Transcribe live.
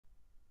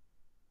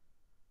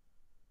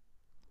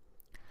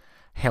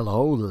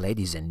Hello,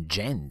 ladies and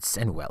gents,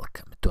 and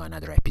welcome to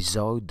another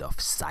episode of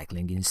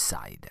Cycling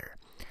Insider.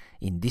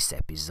 In this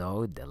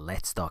episode,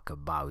 let's talk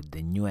about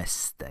the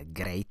newest,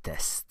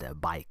 greatest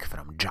bike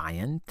from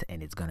Giant,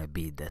 and it's gonna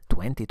be the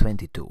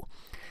 2022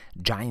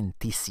 Giant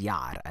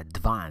TCR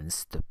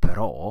Advanced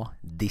Pro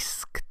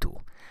Disc 2.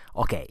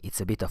 Okay, it's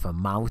a bit of a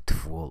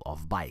mouthful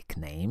of bike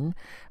name,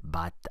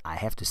 but I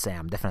have to say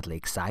I'm definitely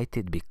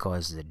excited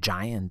because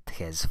Giant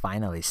has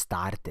finally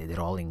started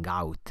rolling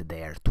out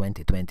their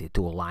 2022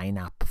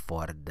 lineup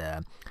for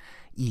the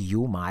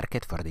EU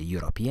market, for the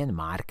European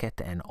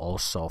market, and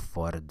also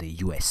for the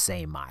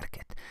USA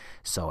market.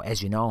 So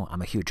as you know,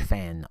 I'm a huge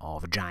fan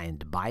of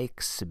Giant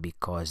bikes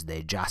because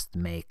they just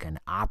make an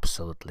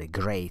absolutely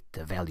great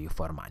value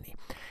for money.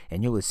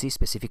 And you will see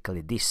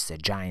specifically this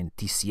Giant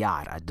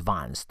TCR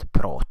Advanced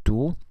Pro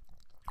 2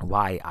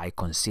 why I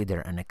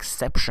consider an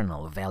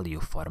exceptional value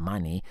for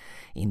money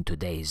in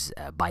today's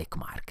bike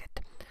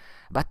market.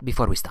 But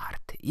before we start,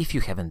 if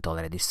you haven't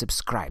already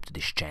subscribed to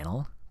this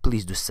channel,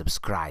 please do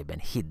subscribe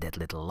and hit that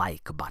little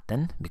like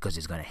button because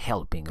it's going to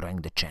help in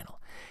growing the channel.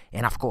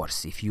 And of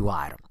course, if you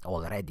are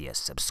already a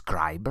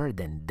subscriber,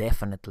 then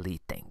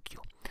definitely thank you.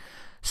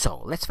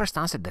 So let's first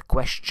answer the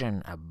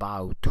question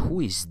about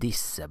who is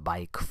this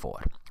bike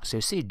for. So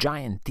you see,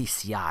 Giant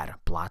TCR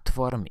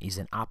platform is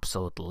an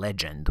absolute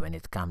legend when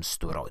it comes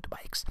to road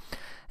bikes.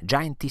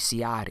 Giant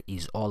TCR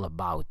is all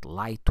about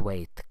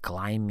lightweight,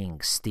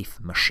 climbing, stiff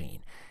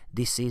machine.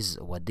 This is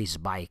what this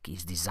bike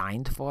is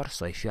designed for,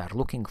 so if you are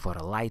looking for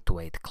a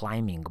lightweight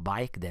climbing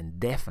bike, then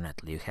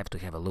definitely you have to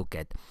have a look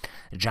at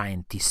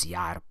Giant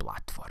TCR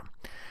platform.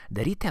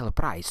 The retail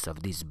price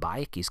of this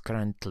bike is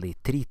currently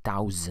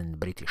 3,000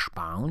 British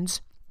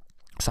pounds,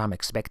 so I'm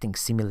expecting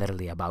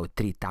similarly about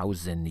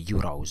 3,000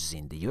 euros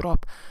in the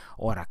Europe,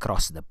 or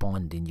across the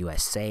pond in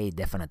USA,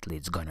 definitely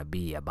it's gonna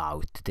be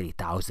about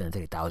 3,000,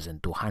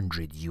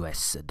 3,200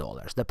 US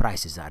dollars. The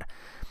prices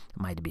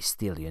might be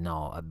still,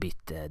 a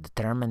bit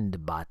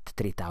determined, but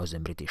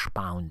 3,000 British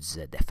pounds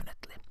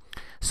definitely.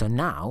 So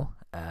now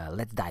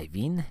let's dive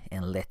in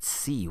and let's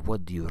see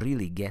what do you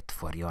really get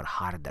for your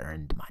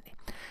hard-earned money.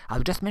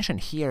 I'll just mention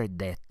here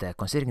that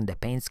considering the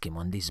paint scheme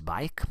on this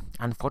bike,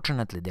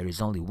 unfortunately there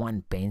is only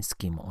one paint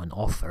scheme on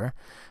offer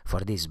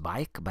for this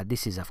bike, but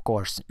this is of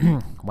course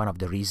one of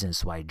the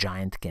reasons why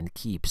Giant can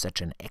keep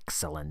such an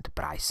excellent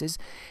prices.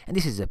 And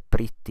this is a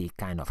pretty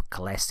kind of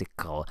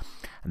classical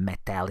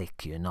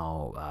metallic,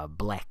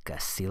 black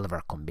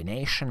silver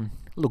combination.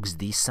 Looks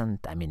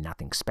decent, I mean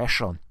nothing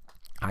special.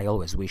 I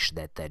always wish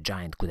that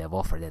Giant could have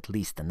offered at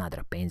least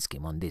another paint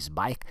scheme on this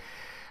bike,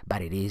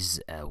 but it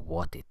is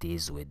what it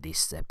is with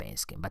this paint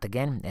scheme. But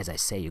again, as I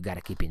say, you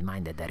gotta keep in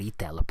mind that the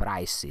retail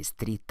price is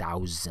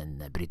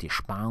 3,000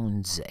 British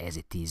pounds as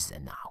it is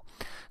now.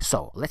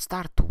 So let's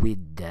start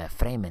with the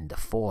frame and the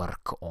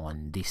fork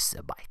on this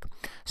bike.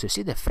 So you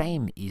see the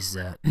frame is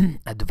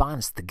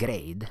advanced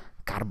grade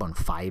carbon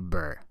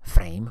fiber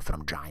frame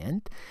from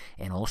Giant,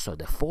 and also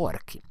the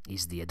fork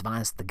is the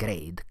advanced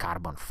grade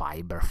carbon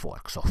fiber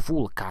fork, so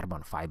full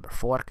carbon fiber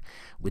fork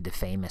with the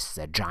famous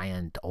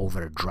Giant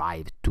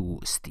Overdrive 2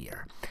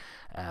 steer.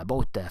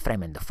 Both the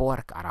frame and the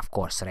fork are of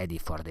course ready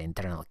for the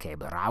internal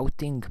cable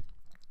routing.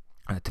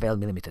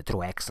 12mm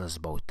through axles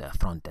both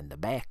front and the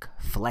back,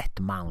 flat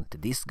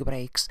mount disc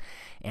brakes,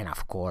 and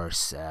of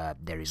course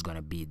there is going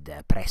to be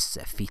the press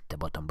fit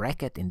bottom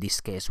bracket. In this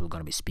case we're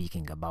going to be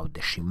speaking about the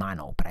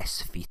Shimano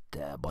press fit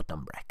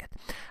bottom bracket.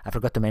 I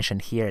forgot to mention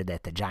here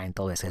that the Giant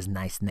always has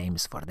nice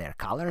names for their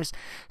colors,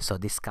 so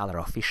this color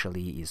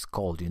officially is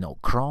called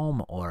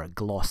chrome or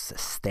gloss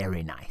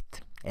starry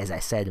night. As I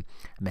said,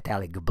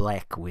 metallic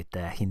black with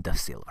a hint of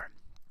silver.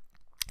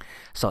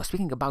 So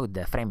speaking about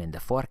the frame and the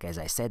fork, as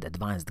I said,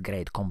 advanced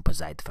grade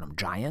composite from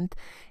Giant,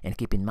 and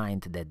keep in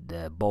mind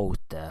that both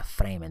the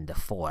frame and the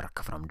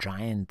fork from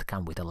Giant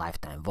come with a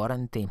lifetime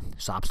warranty,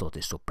 so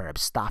absolutely superb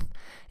stuff,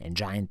 and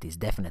Giant is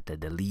definitely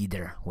the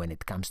leader when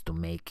it comes to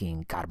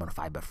making carbon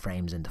fiber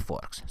frames and the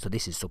forks. So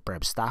this is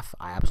superb stuff,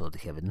 I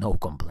absolutely have no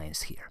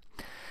complaints here.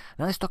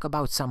 Now let's talk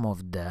about some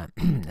of the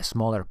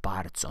smaller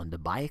parts on the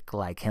bike,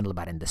 like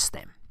handlebar and the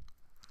stem.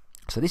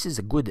 So this is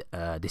a good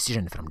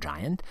decision from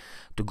Giant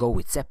to go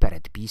with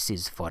separate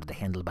pieces for the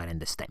handlebar and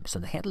the stem. So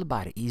the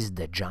handlebar is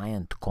the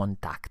Giant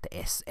Contact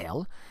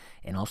SL,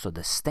 and also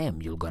the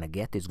stem you're gonna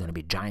get is gonna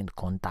be Giant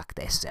Contact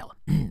SL.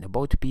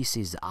 Both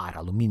pieces are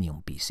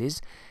aluminum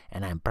pieces,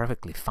 and I'm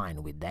perfectly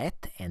fine with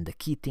that. And the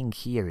key thing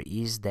here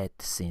is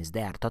that since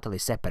they are totally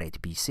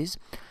separate pieces,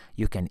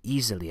 you can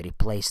easily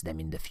replace them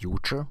in the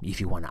future if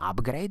you want to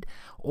upgrade,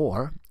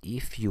 or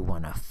if you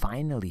want to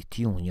finally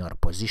tune your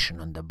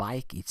position on the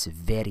bike, it's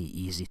very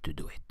easy to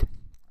do it.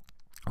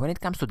 When it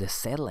comes to the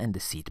saddle and the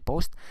seat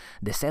post,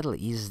 the saddle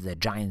is the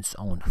Giant's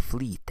own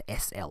Fleet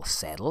SL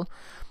saddle.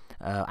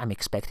 I'm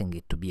expecting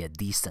it to be a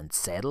decent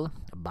saddle,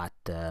 but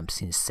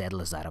since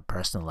saddles are a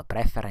personal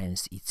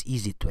preference, it's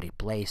easy to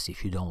replace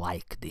if you don't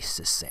like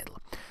this saddle.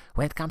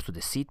 When it comes to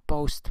the seat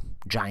post,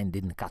 Giant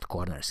didn't cut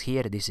corners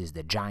here. This is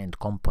the Giant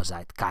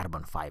Composite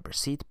Carbon Fiber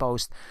seat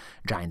post,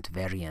 Giant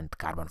Variant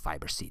Carbon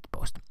Fiber seat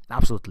post.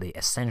 Absolutely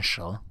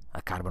essential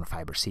a carbon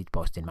fiber seat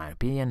post, in my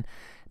opinion,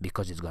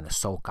 because it's going to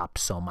soak up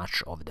so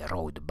much of the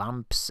road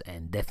bumps,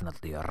 and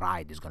definitely your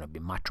ride is going to be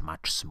much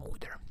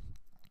smoother.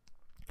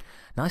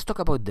 Now let's talk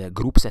about the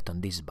group set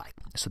on this bike.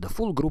 So the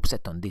full group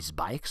set on this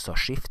bike, so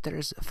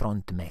shifters,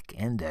 front mech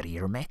and the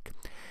rear mech,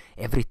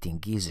 everything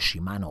is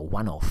Shimano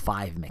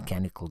 105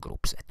 mechanical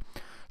group set.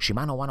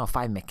 Shimano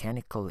 105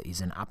 mechanical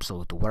is an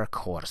absolute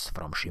workhorse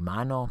from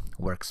Shimano,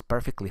 works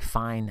perfectly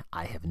fine,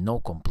 I have no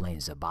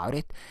complaints about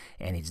it,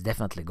 and it's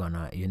definitely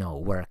gonna,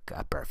 work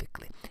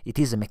perfectly. It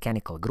is a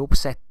mechanical group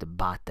set,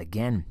 but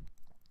again,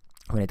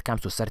 when it comes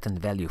to certain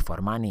value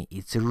for money,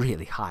 it's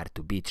really hard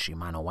to beat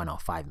Shimano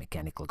 105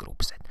 mechanical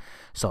group set.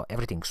 So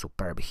everything's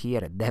superb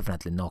here,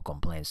 definitely no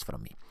complaints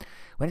from me.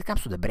 When it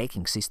comes to the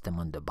braking system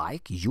on the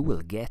bike, you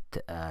will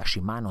get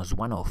Shimano's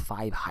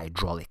 105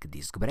 hydraulic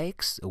disc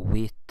brakes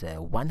with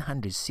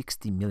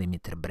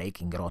 160mm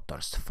braking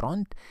rotors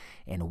front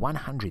and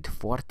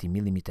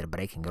 140mm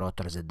braking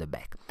rotors at the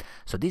back.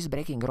 So these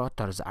braking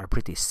rotors are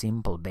pretty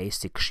simple,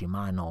 basic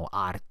Shimano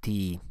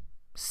RT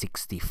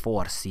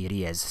 64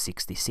 series,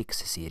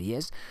 66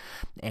 series,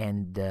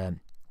 and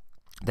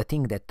the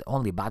thing that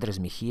only bothers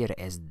me here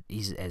is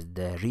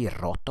the rear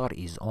rotor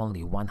is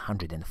only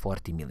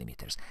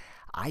 140mm.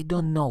 I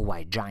don't know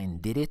why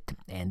Giant did it,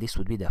 and this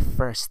would be the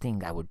first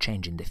thing I would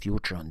change in the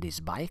future on this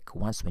bike.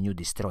 When you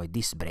destroy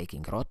this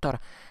braking rotor,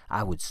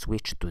 I would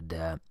switch to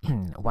the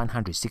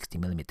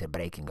 160mm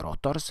braking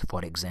rotors,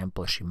 for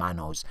example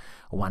Shimano's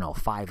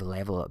 105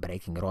 level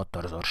braking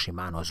rotors or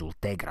Shimano's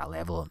Ultegra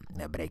level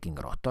braking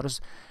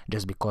rotors,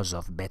 just because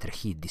of better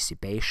heat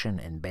dissipation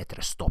and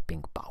better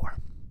stopping power.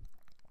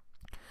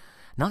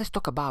 Now let's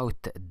talk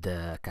about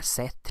the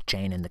cassette,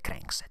 chain and the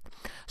crankset.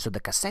 So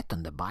the cassette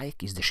on the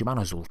bike is the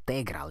Shimano's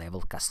Ultegra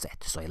level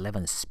cassette, so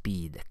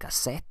 11-speed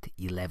cassette,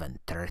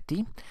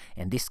 1130,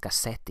 and this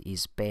cassette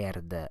is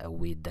paired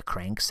with the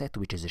crankset,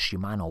 which is a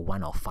Shimano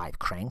 105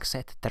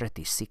 crankset,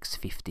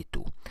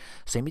 3652.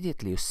 So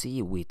immediately you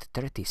see with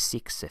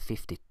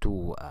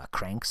 3652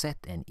 crankset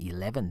and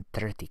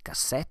 1130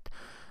 cassette,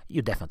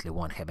 you definitely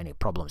won't have any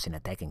problems in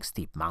attacking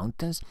steep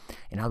mountains.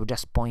 And I would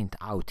just point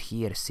out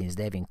here, since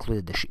they've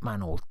included the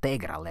Shimano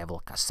Ultegra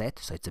level cassette,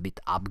 so it's a bit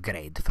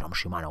upgrade from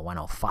Shimano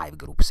 105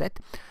 group set.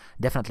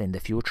 Definitely in the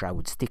future I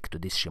would stick to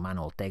this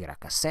Shimano Ultegra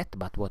cassette,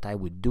 but what I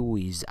would do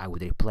is I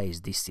would replace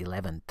this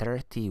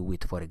 1130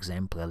 with, for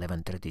example,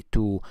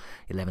 1132,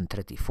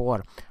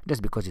 1134,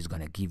 just because it's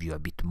going to give you a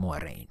bit more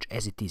range.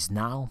 As it is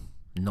now,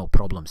 no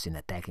problems in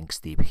attacking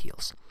steep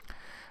hills.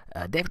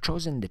 They've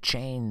chosen the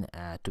chain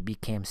to be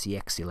KMC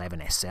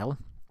X11 SL,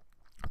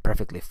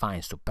 perfectly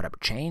fine, superb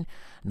chain,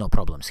 no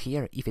problems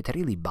here. If it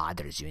really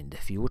bothers you in the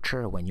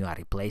future when you are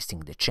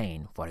replacing the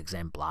chain, for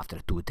example after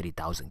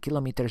 2,000–3,000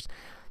 kilometers,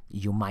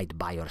 you might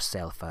buy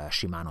yourself a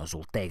Shimano's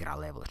Ultegra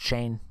level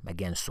chain,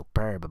 again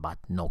superb, but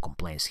no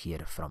complaints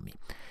here from me.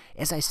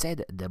 As I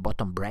said, the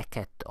bottom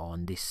bracket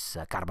on this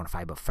carbon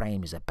fiber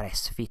frame is a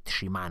press fit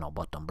Shimano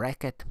bottom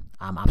bracket.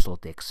 I'm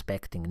absolutely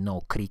expecting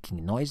no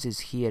creaking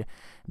noises here,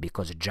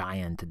 because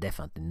Giant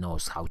definitely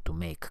knows how to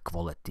make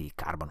quality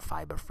carbon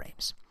fiber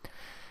frames.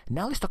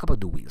 Now let's talk about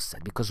the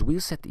wheelset, because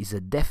wheelset is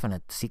a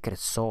definite secret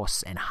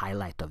sauce and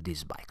highlight of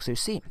this bike. So you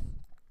see,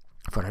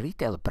 for a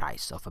retail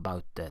price of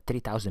about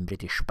 3,000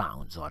 British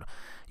pounds, or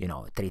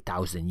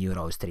 3,000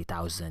 euros,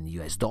 3,000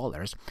 US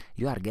dollars,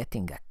 you are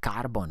getting a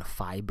carbon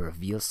fiber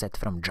wheelset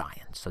from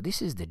Giant. So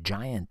this is the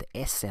Giant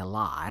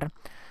SLR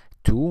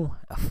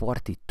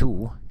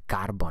 242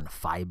 carbon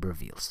fiber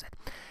wheelset.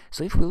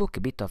 So if we look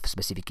a bit of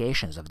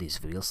specifications of this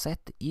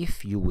wheelset,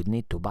 if you would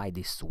need to buy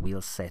this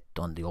wheelset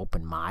on the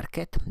open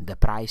market, the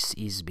price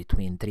is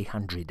between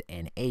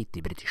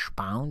 380 British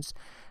pounds,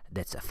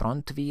 that's a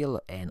front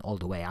wheel, and all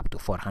the way up to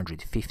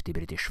 450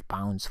 British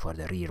pounds for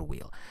the rear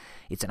wheel.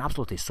 It's an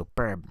absolutely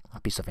superb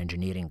piece of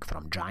engineering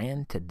from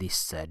Giant,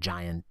 this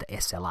Giant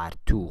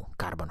SLR2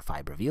 carbon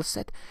fiber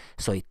wheelset.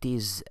 So it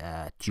is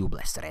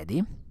tubeless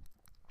ready.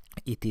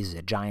 It is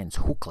a Giant's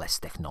hookless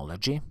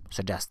technology,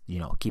 so just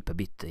keep a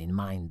bit in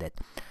mind that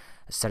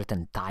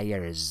certain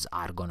tires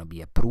are going to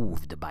be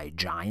approved by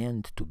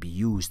Giant to be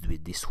used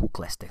with this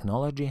hookless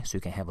technology, so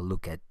you can have a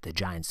look at the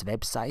Giant's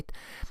website.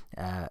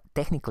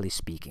 Technically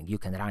speaking, you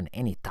can run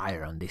any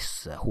tire on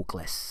this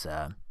hookless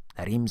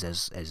rims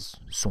as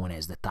soon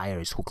as the tire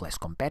is hookless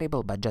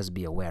compatible, but just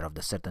be aware of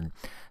the certain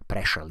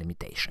pressure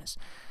limitations.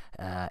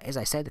 As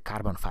I said,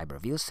 carbon fiber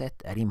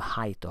wheelset, a rim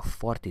height of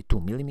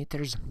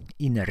 42mm,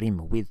 inner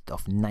rim width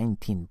of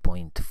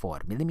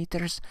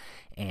 19.4mm,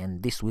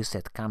 and this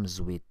wheelset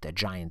comes with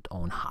Giant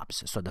own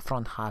hubs. So the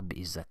front hub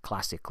is a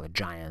classical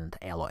Giant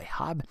alloy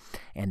hub,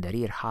 and the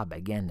rear hub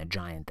again a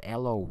Giant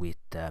alloy with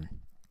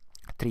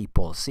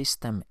 3-pole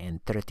system and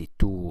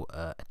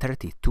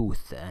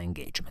 30-tooth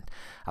engagement.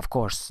 Of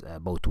course,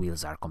 both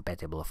wheels are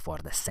compatible for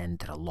the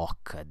center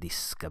lock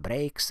disc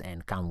brakes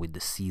and come with the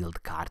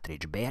sealed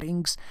cartridge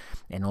bearings,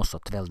 and also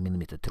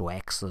 12mm through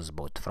axles,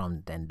 both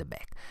front and the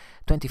back.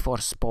 24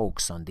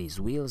 spokes on these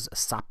wheels,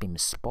 SAPIM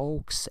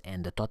spokes,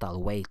 and the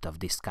total weight of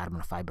this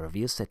carbon fiber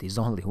wheel set is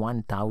only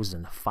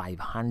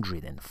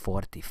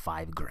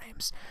 1,545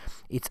 grams.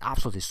 It's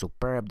absolutely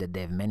superb that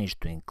they've managed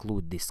to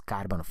include this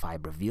carbon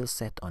fiber wheel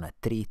set on a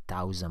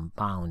 3,000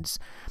 pounds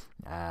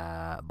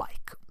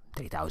bike,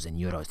 3,000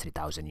 euros,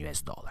 3,000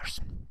 US dollars.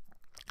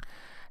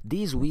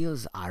 These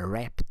wheels are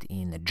wrapped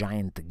in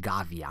giant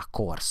Gavia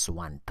Course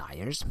 1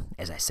 tires,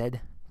 as I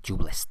said,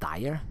 tubeless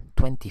tire,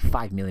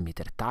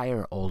 25mm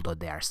tire, although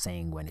they are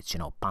saying when it's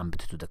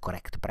pumped to the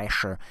correct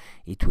pressure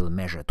it will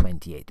measure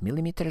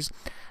 28mm,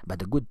 but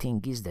the good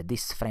thing is that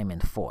this frame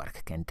and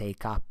fork can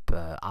take up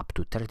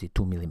to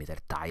 32mm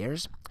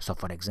tires. So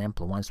for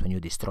example, once when you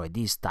destroy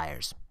these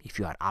tires, if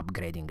you are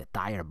upgrading a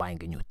tire,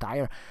 buying a new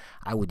tire,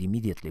 I would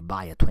immediately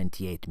buy a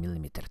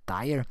 28mm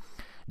tire,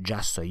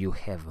 just so you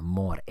have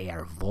more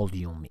air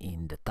volume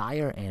in the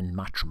tire and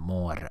much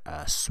more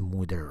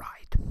smoother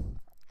ride.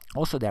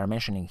 Also, they are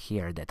mentioning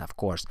here that, of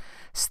course,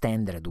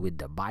 standard with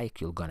the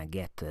bike, you're gonna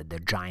get the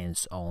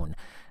Giant's own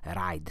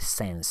Ride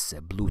Sense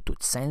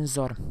Bluetooth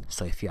sensor.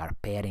 So if you are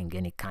pairing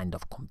any kind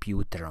of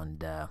computer on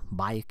the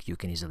bike, you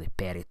can easily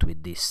pair it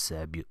with this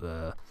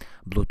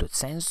Bluetooth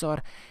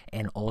sensor.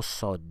 And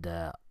also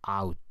the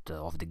out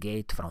of the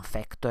gate from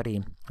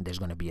factory, there's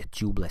going to be a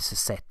tubeless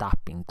setup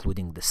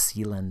including the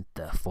sealant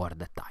for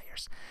the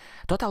tires.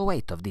 Total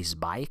weight of this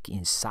bike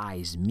in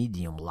size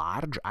medium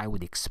large, I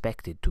would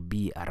expect it to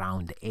be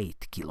around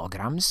 8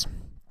 kilograms,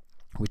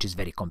 which is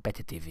very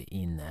competitive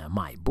in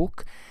my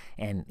book.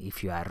 And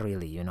if you are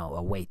really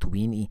a weight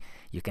weenie,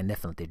 you can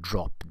definitely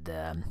drop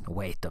the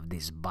weight of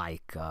this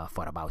bike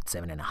for about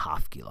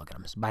 7.5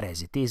 kilograms, but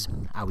as it is,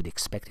 I would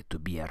expect it to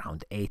be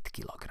around 8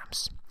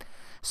 kilograms.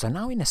 So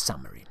now, in a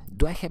summary,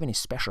 do I have any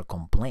special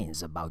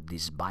complaints about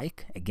this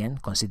bike? Again,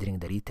 considering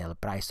the retail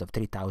price of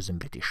 3,000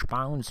 British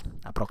pounds,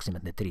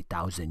 approximately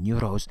 3,000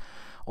 euros,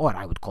 or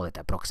I would call it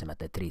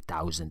approximately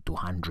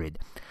 3,200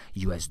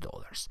 US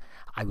dollars.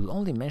 I will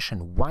only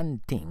mention one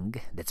thing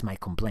that's my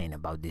complaint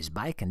about this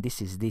bike, and this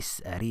is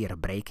this rear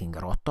braking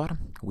rotor,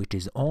 which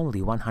is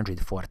only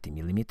 140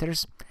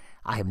 millimeters.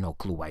 I have no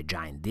clue why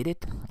Giant did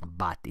it,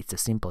 but it's a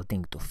simple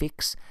thing to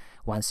fix.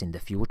 Once in the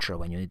future,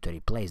 when you need to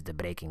replace the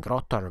braking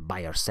rotor,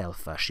 buy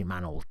yourself a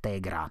Shimano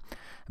Ultegra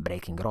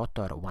braking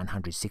rotor,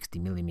 160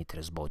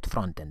 millimeters both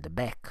front and the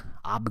back,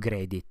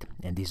 upgrade it,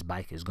 and this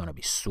bike is gonna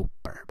be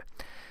superb.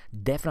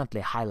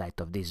 Definitely a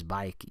highlight of this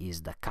bike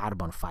is the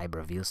carbon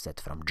fiber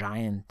wheelset from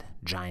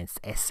Giant's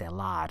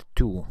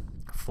SLR2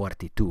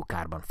 42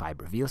 carbon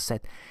fiber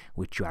wheelset,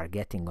 which you are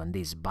getting on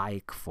this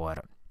bike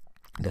for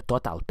the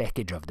total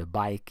package of the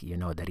bike,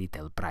 the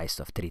retail price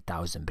of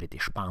 3,000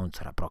 British pounds,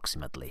 or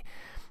approximately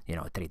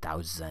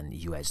 3,000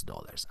 US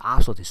dollars.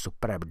 Absolutely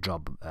superb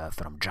job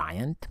from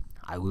Giant.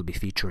 I will be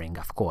featuring,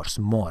 of course,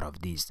 more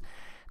of these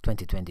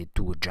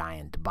 2022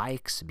 Giant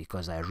bikes,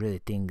 because I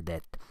really think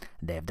that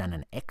they've done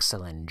an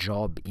excellent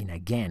job in,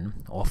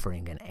 again,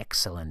 offering an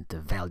excellent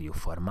value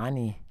for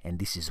money, and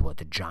this is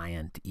what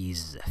Giant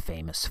is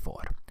famous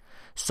for.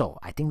 So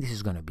I think this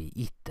is gonna be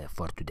it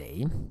for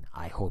today.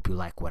 I hope you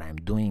like what I'm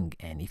doing,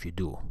 and if you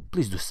do,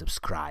 please do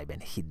subscribe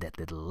and hit that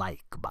little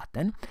like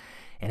button.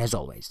 And as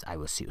always, I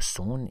will see you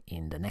soon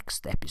in the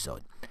next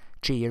episode.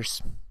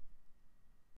 Cheers!